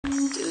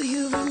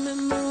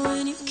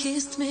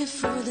kissed me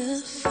for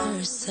the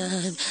first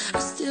time. I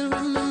still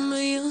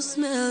remember your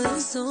smell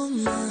is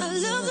on mine. I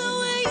love the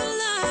way you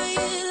lie,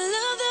 I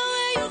love the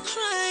way you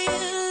cry,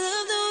 I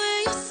love the way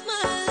you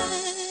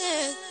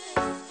smile.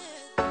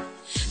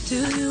 Do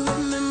you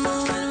remember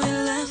when we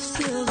laughed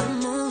till the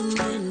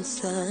morning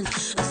sun?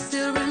 I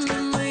still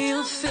remember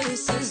your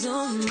faces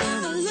on mine.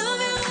 I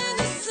love you in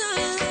the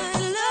sunlight,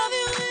 I love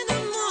you in the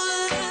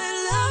moonlight, I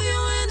love you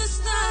in the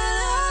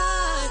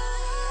starlight.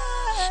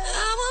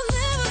 I will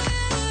never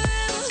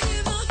ever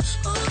give up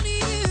on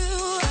you.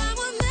 I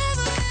will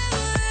never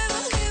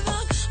ever give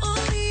up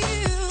on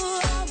you.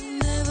 I will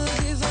never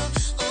give up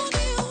on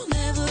you.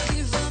 Never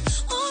give up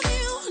on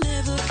you.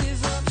 Never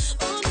give up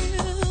on you.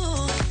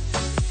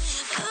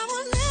 I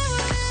will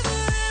never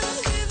ever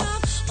give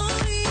up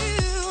on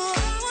you.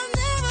 I will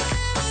never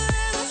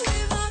ever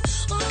give up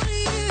on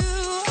you.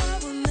 I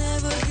will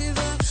never give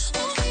up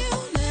on you.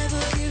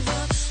 Never give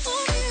up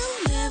on you.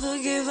 Never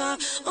give up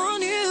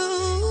on you.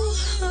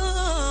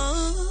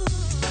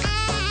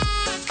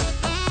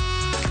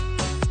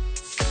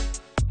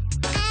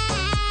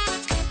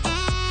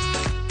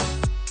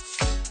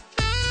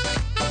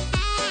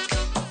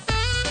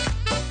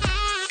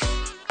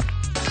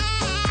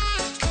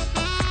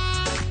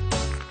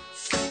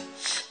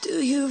 Do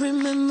you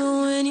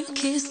remember when you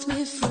kissed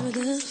me for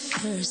the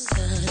first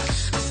time?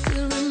 I